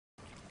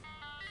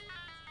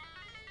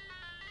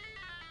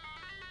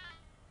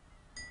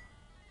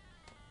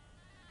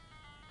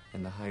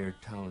and the higher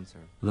tones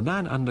are... The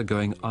man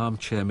undergoing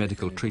armchair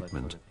medical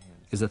treatment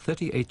is a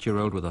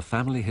 38-year-old with a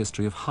family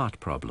history of heart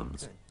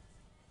problems.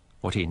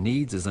 What he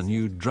needs is a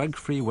new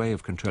drug-free way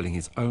of controlling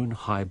his own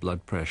high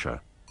blood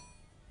pressure.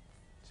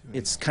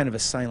 It's kind of a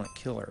silent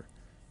killer.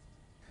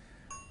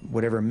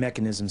 Whatever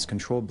mechanisms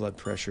control blood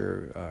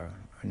pressure are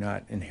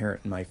not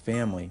inherent in my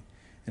family.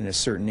 And at a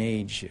certain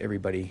age,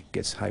 everybody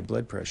gets high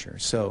blood pressure.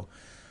 So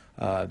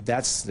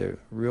that's the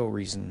real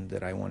reason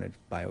that I wanted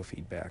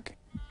biofeedback.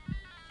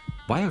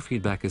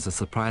 Biofeedback is a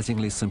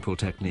surprisingly simple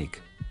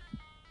technique.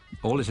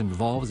 All it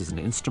involves is an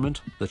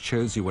instrument that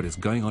shows you what is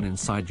going on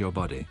inside your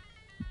body.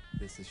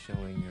 This is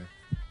showing your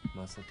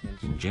muscle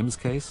tension. In Jim's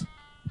case,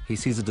 he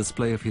sees a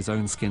display of his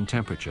own skin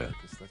temperature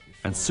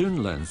and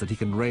soon learns that he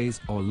can raise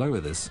or lower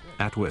this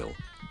at will.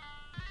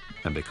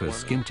 And because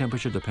skin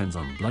temperature depends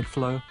on blood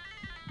flow,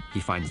 he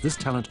finds this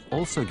talent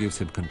also gives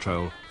him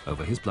control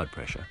over his blood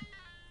pressure.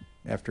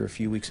 After a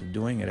few weeks of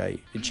doing it,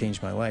 it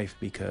changed my life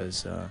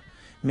because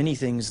many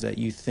things that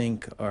you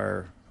think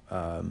are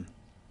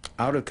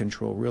out of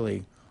control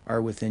really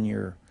are within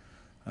your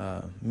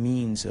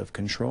means of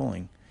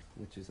controlling.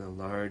 Which is a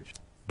large...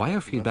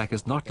 Biofeedback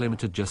is not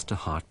limited just to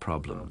heart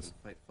problems.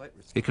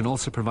 It can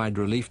also provide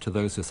relief to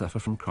those who suffer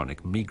from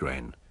chronic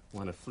migraine.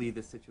 Want to flee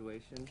the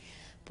situation?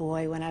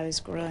 Boy, when I was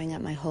growing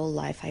up my whole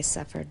life, I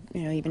suffered,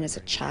 you know, even as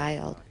a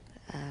child,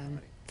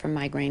 from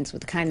migraines,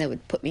 with the kind that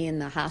would put me in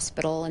the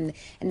hospital, and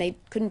they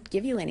couldn't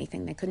give you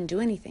anything. They couldn't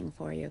do anything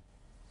for you.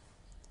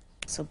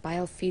 So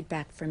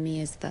biofeedback for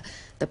me is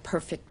the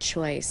perfect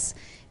choice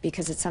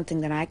because it's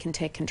something that I can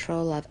take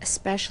control of,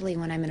 especially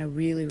when I'm in a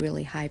really,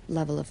 really high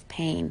level of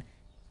pain.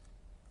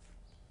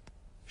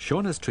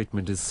 Shauna's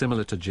treatment is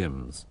similar to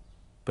Jim's,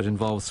 but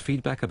involves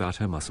feedback about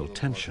her muscle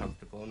tension.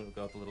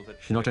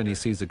 She not only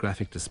sees a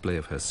graphic display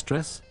of her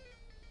stress,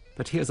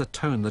 but hears a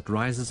tone that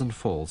rises and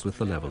falls with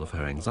the level of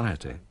her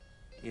anxiety.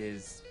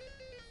 Is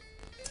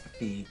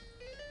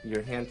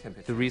your hand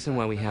temperature. The reason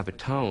why we have a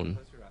tone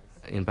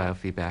in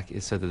biofeedback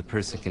is so that the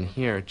person can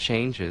hear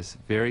changes,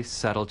 very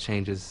subtle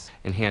changes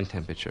in hand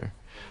temperature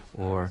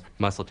or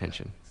muscle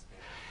tension.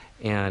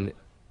 And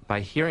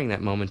by hearing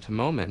that moment to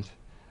moment,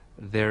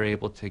 they're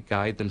able to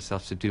guide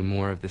themselves to do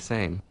more of the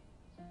same.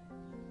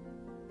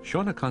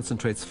 Shauna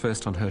concentrates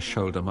first on her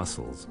shoulder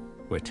muscles,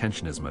 where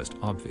tension is most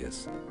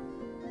obvious.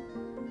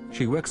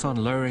 She works on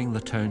lowering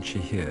the tone she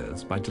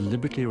hears by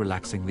deliberately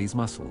relaxing these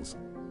muscles,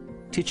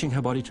 teaching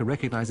her body to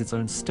recognize its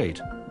own state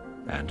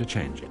and to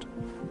change it.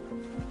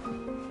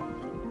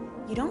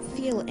 You don't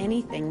feel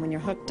anything when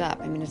you're hooked up.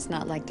 I mean, it's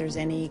not like there's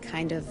any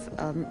kind of,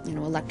 you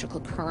know,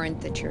 electrical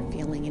current that you're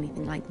feeling,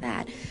 anything like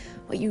that.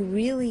 What you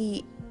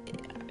really,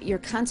 you're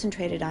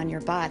concentrated on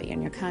your body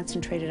and you're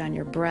concentrated on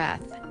your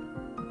breath.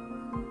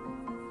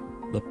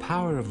 The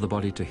power of the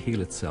body to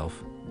heal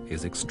itself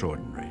is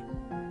extraordinary.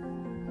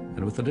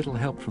 And with a little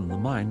help from the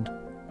mind,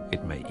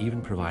 it may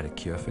even provide a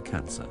cure for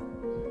cancer.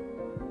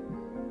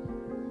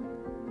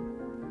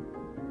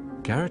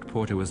 Garrett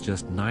Porter was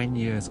just 9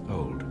 years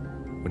old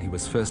when he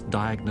was first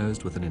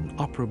diagnosed with an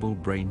inoperable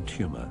brain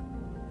tumor.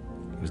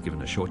 He was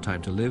given a short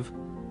time to live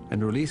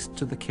and released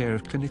to the care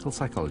of clinical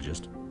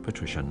psychologist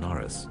Patricia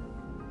Norris.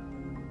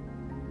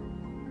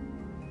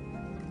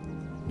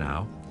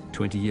 Now,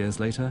 20 years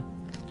later,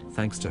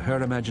 thanks to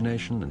her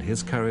imagination and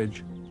his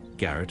courage,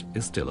 Garrett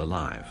is still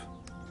alive.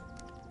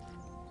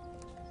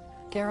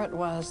 Garrett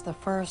was the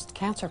first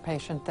cancer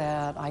patient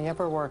that I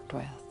ever worked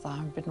with.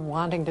 I've been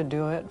wanting to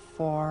do it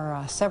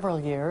for several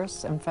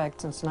years, in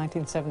fact since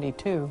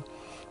 1972,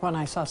 when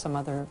I saw some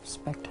other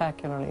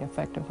spectacularly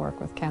effective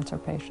work with cancer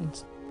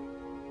patients.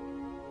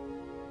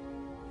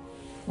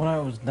 When I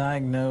was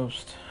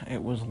diagnosed,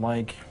 it was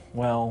like,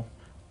 well,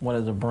 what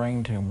is a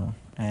brain tumor?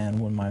 And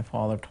when my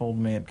father told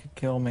me it could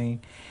kill me,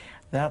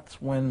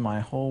 that's when my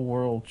whole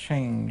world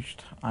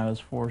changed. I was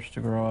forced to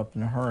grow up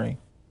in a hurry.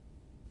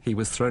 He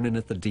was thrown in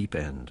at the deep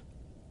end,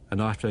 and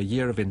after a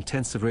year of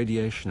intensive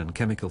radiation and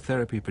chemical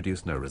therapy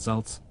produced no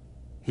results,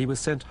 he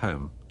was sent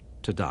home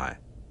to die.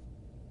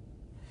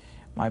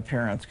 My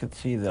parents could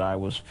see that I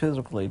was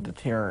physically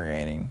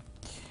deteriorating,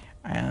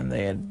 and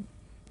they had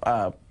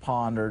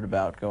pondered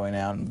about going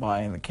out and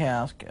buying the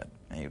casket,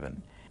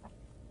 even.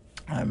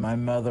 And my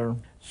mother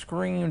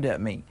screamed at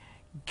me,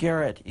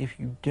 "Garrett, if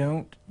you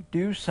don't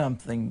do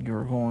something,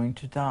 you're going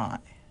to die."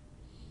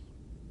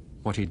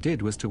 What he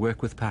did was to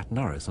work with Pat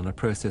Norris on a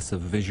process of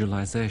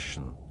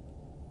visualization.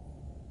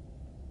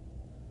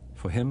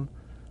 For him,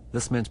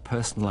 this meant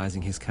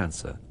personalizing his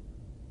cancer,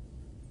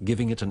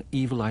 giving it an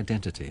evil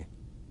identity,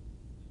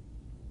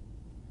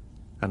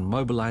 and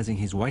mobilizing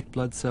his white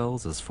blood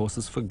cells as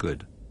forces for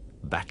good,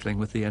 battling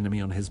with the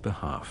enemy on his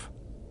behalf.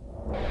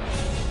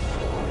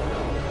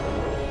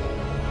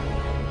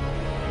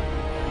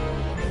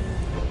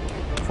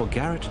 For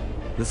Garrett,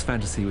 this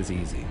fantasy was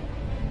easy.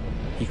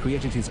 He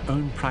created his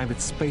own private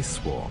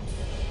space war.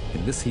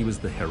 In this, he was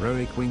the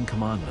heroic wing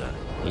commander,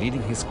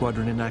 leading his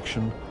squadron in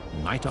action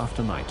night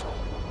after night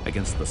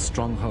against the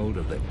stronghold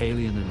of the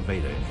alien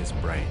invader in his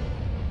brain.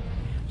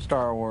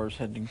 Star Wars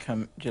had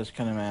just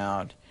come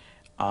out,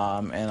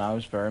 and I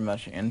was very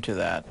much into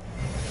that.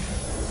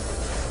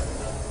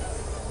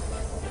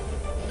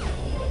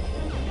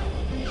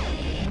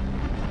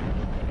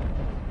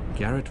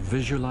 Garrett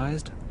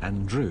visualized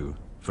and drew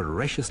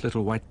voracious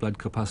little white blood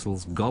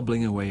corpuscles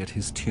gobbling away at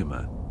his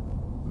tumor,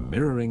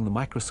 mirroring the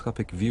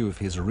microscopic view of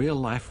his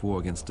real-life war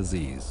against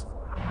disease.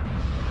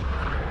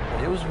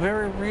 It was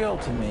very real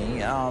to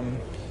me,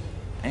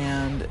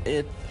 and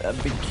it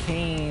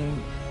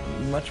became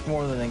much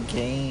more than a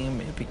game.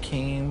 It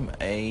became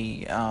a,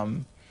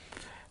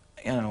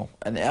 you know,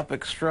 an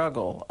epic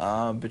struggle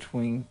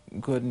between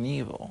good and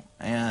evil.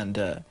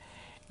 And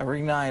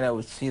every night I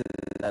would see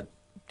that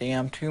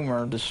damn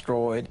tumor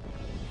destroyed.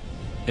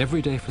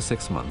 Every day for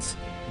 6 months,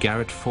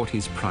 Garrett fought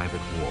his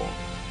private war,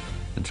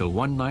 until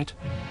one night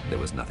there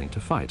was nothing to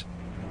fight.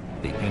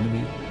 The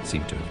enemy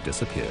seemed to have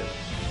disappeared.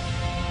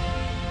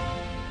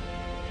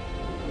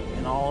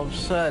 And all of a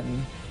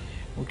sudden,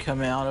 we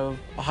come out of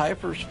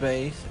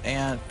hyperspace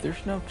and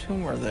there's no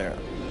tumor there.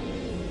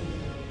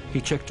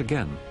 He checked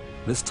again,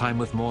 this time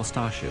with more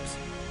starships,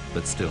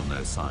 but still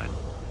no sign.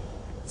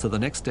 So the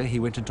next day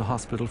he went into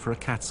hospital for a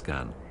CAT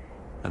scan,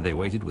 and they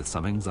waited with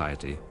some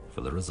anxiety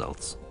for the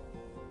results.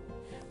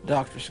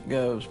 Doctor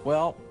goes,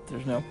 well,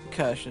 there's no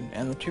concussion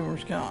and the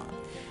tumor's gone.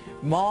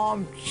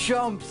 Mom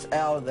jumps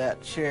out of that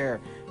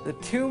chair. The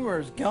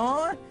tumor's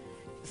gone?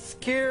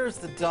 Scares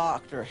the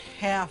doctor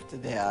half to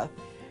death,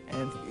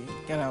 and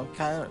you know,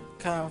 kind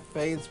of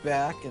fades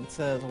back and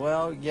says,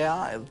 well,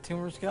 yeah, the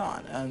tumor's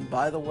gone. And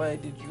by the way,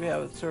 did you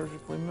have it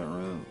surgically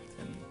removed?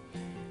 And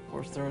of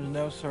course there was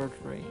no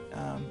surgery,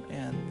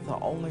 and the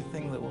only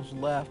thing that was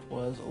left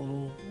was a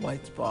little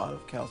white spot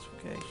of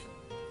calcification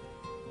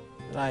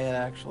that I had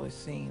actually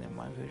seen in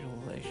my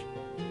visualization.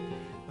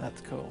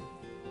 That's cool.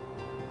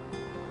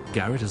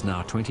 Garrett is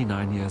now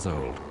 29 years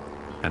old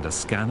and a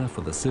scanner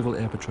for the Civil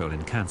Air Patrol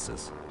in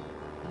Kansas,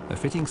 a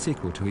fitting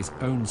sequel to his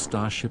own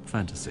starship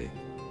fantasy.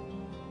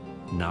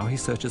 Now he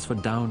searches for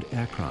downed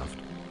aircraft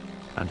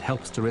and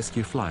helps to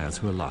rescue flyers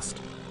who are lost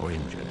or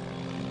injured.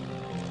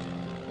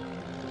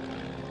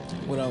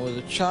 When I was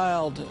a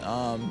child,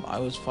 I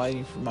was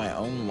fighting for my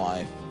own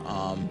life.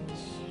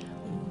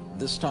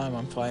 This time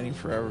I'm fighting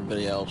for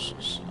everybody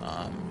else's.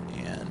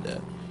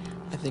 And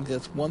I think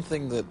that's one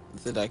thing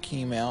that I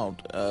came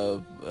out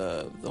of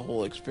the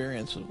whole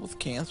experience with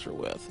cancer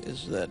with,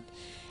 is that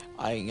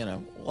you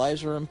know,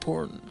 lives are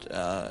important.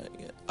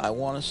 I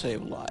want to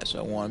save lives.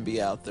 I want to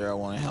be out there. I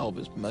want to help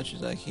as much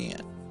as I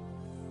can.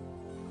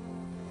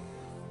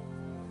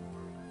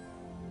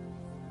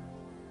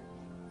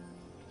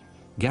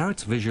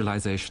 Garrett's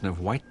visualization of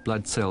white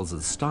blood cells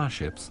as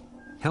starships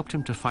helped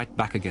him to fight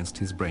back against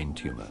his brain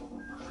tumor.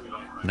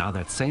 Now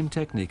that same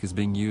technique is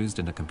being used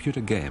in a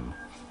computer game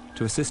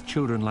to assist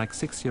children like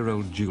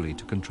 6-year-old Julie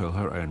to control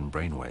her own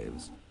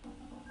brainwaves.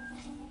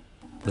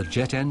 The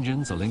jet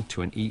engines are linked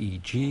to an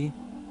EEG,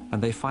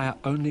 and they fire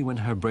only when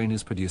her brain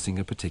is producing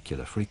a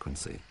particular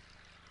frequency.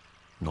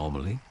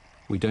 Normally,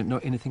 we don't know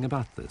anything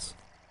about this.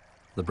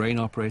 The brain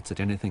operates at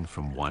anything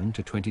from 1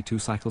 to 22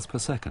 cycles per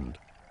second,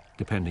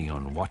 depending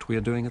on what we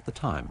are doing at the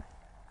time.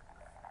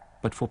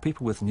 But for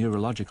people with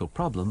neurological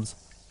problems,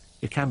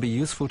 it can be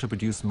useful to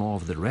produce more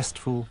of the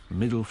restful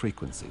middle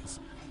frequencies.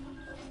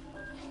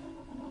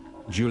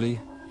 Julie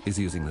is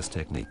using this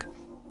technique,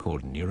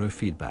 called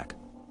neurofeedback,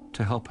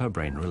 to help her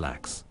brain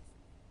relax.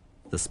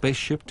 The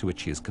spaceship to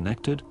which she is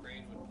connected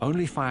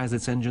only fires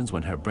its engines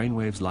when her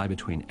brainwaves lie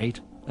between 8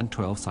 and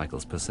 12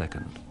 cycles per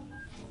second.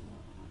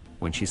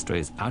 When she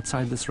strays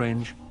outside this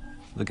range,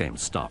 the game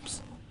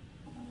stops.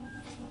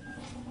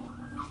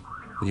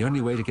 The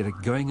only way to get it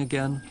going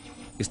again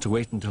is to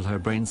wait until her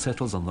brain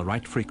settles on the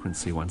right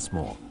frequency once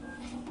more.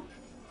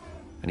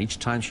 And each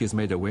time she is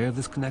made aware of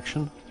this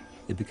connection,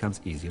 it becomes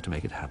easier to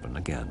make it happen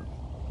again.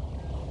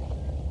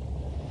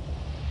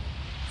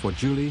 For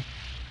Julie,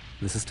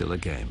 this is still a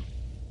game.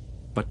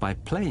 But by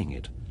playing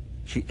it,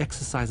 she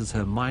exercises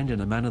her mind in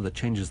a manner that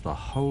changes the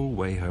whole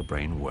way her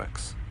brain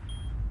works.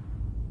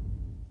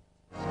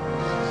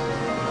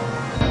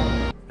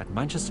 At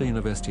Manchester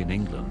University in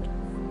England,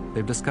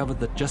 they've discovered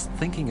that just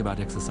thinking about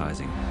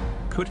exercising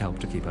could help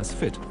to keep us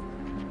fit.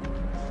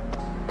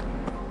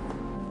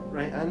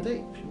 Right,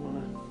 Andy, if you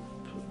want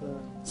to put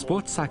the...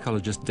 Sports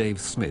psychologist Dave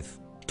Smith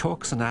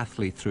talks an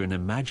athlete through an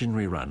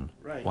imaginary run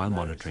while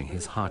monitoring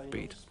his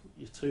heartbeat.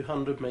 Your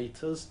 200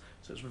 metres,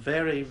 so it's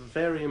very,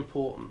 very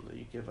important that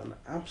you give an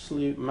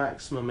absolute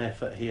maximum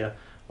effort here.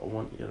 I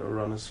want you to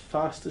run as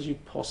fast as you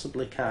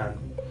possibly can.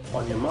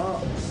 On your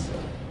marks,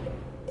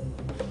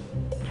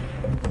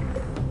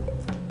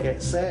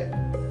 get set,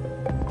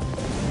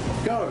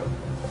 go!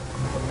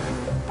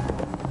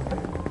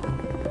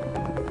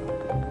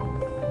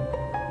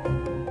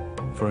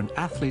 For an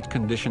athlete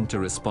conditioned to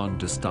respond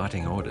to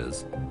starting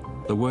orders,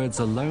 the words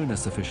alone are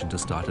sufficient to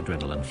start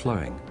adrenaline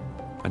flowing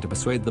and to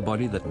persuade the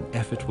body that an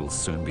effort will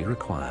soon be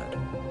required.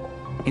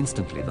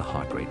 Instantly, the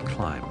heart rate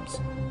climbs.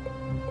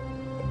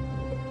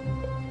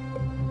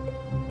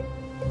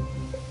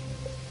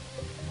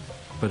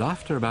 But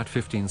after about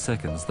 15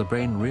 seconds, the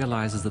brain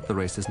realizes that the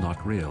race is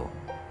not real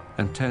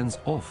and turns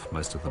off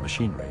most of the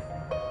machinery.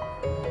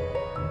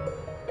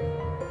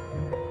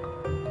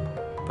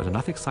 But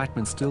enough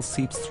excitement still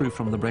seeps through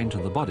from the brain to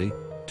the body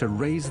doctor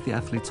raised the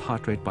athlete's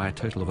heart rate by a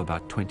total of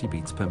about 20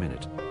 beats per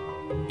minute,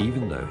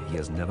 even though he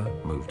has never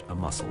moved a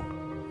muscle.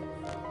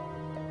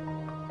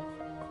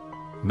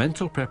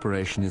 Mental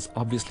preparation is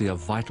obviously a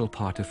vital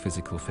part of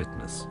physical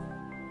fitness,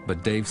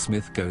 but Dave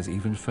Smith goes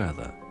even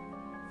further.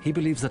 He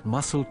believes that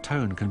muscle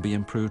tone can be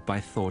improved by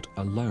thought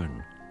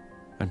alone,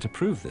 and to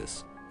prove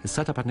this, he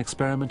set up an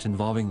experiment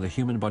involving the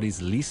human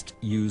body's least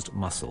used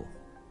muscle,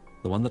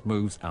 the one that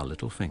moves our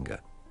little finger.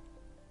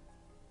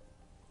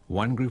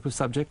 One group of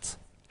subjects,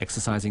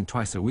 exercising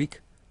twice a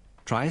week,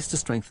 tries to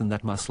strengthen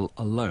that muscle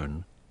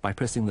alone by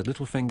pressing the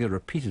little finger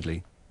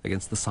repeatedly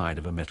against the side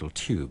of a metal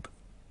tube.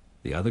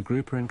 The other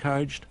group are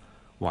encouraged,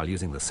 while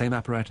using the same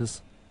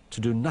apparatus, to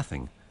do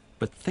nothing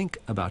but think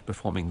about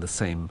performing the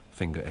same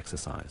finger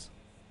exercise.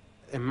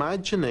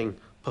 Imagining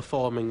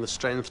performing the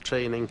strength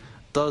training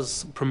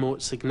does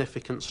promote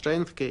significant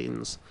strength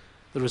gains.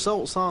 The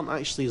results aren't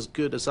actually as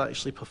good as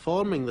actually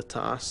performing the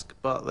task,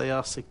 but they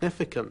are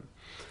significant.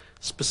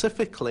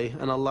 Specifically,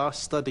 in our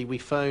last study, we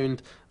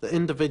found that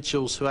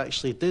individuals who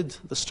actually did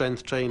the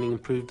strength training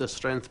improved their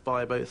strength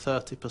by about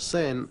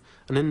 30%,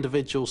 and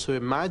individuals who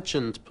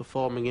imagined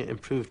performing it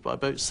improved by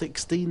about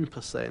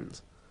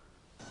 16%.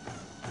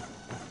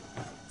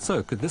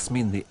 So, could this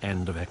mean the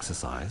end of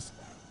exercise?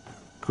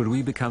 Could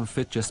we become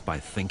fit just by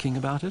thinking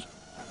about it?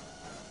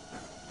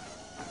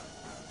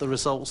 The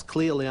results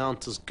clearly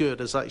aren't as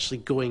good as actually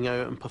going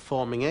out and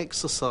performing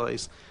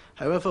exercise.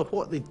 However,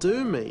 what they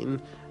do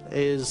mean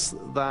is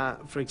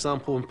that, for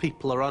example, when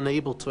people are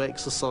unable to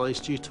exercise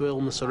due to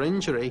illness or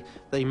injury,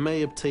 they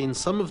may obtain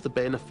some of the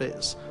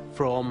benefits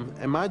from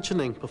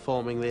imagining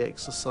performing the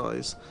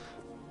exercise.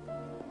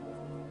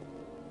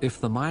 If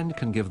the mind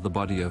can give the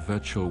body a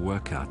virtual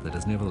workout that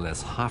is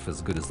nevertheless half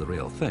as good as the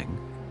real thing,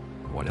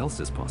 what else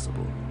is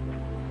possible?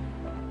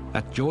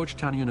 At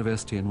Georgetown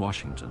University in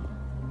Washington,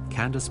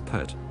 Candace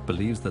Pert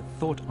believes that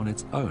thought on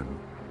its own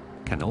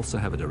can also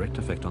have a direct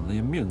effect on the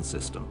immune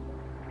system.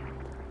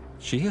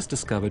 She has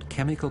discovered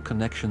chemical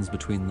connections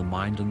between the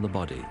mind and the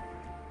body,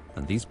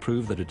 and these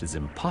prove that it is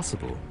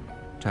impossible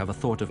to have a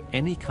thought of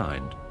any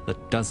kind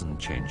that doesn't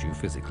change you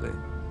physically.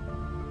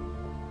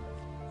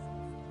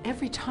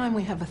 Every time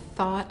we have a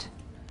thought,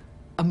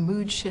 a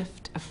mood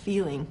shift, a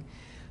feeling,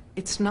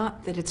 it's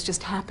not that it's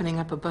just happening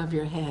up above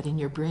your head in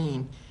your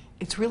brain.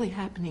 It's really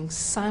happening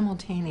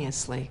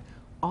simultaneously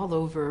all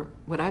over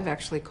what I've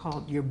actually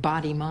called your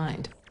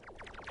body-mind.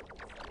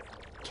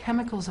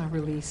 Chemicals are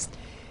released,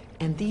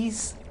 and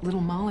these little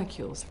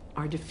molecules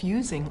are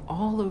diffusing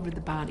all over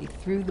the body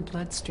through the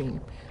bloodstream,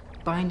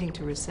 binding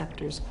to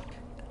receptors,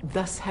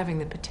 thus having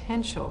the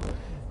potential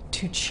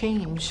to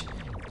change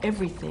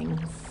everything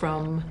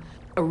from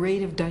a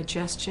rate of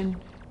digestion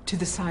to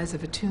the size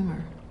of a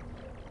tumor.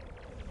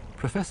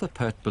 Professor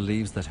Pert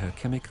believes that her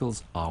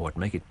chemicals are what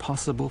make it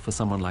possible for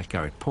someone like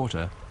Garrett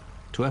Porter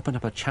to open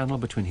up a channel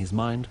between his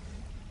mind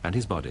and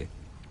his body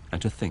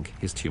and to think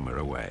his tumor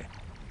away.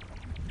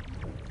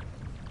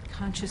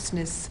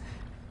 Consciousness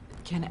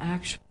can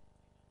actually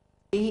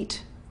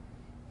create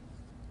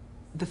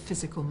the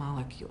physical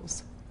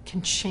molecules,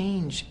 can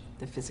change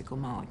the physical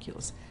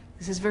molecules.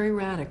 This is very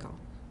radical.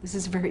 This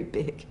is very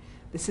big.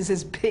 This is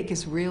as big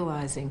as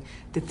realizing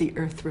that the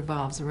Earth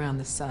revolves around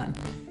the sun.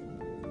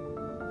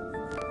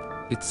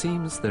 It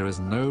seems there is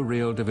no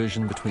real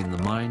division between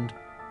the mind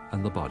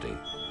and the body.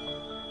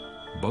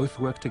 Both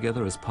work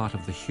together as part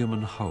of the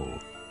human whole,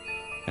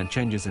 and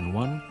changes in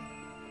one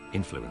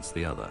influence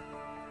the other.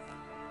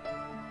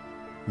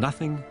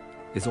 Nothing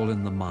is all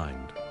in the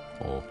mind,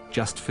 or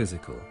just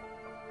physical.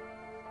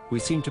 We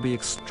seem to be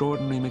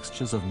extraordinary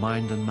mixtures of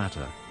mind and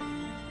matter,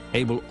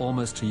 able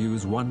almost to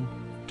use one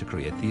to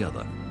create the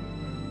other.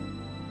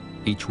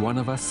 Each one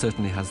of us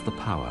certainly has the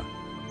power,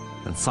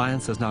 and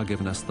science has now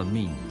given us the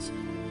means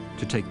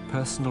to take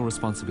personal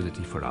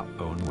responsibility for our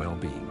own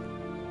well-being.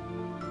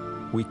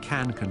 We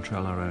can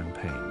control our own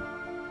pain,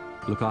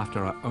 look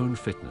after our own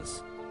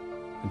fitness,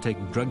 and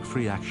take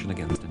drug-free action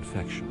against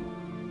infection.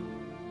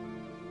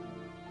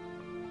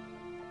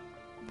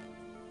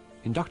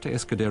 In Dr.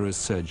 Escudero's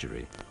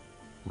surgery,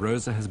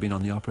 Rosa has been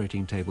on the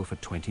operating table for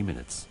 20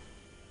 minutes.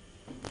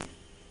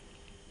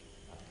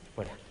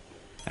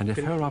 And if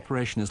her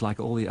operation is like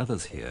all the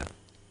others here,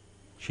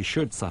 she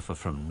should suffer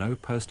from no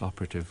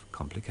post-operative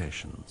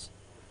complications.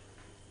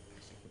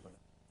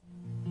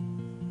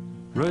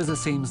 Rosa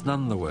seems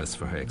none the worse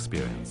for her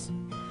experience,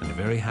 and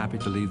very happy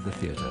to leave the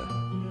theatre,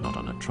 not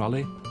on a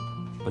trolley,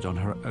 but on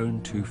her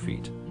own 2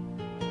 feet.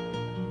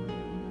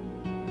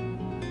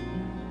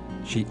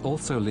 She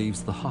also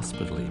leaves the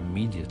hospital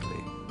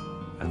immediately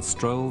and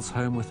strolls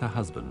home with her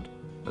husband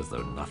as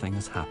though nothing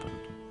has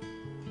happened.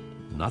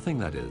 Nothing,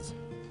 that is,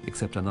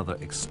 except another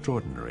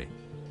extraordinary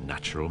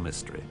natural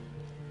mystery.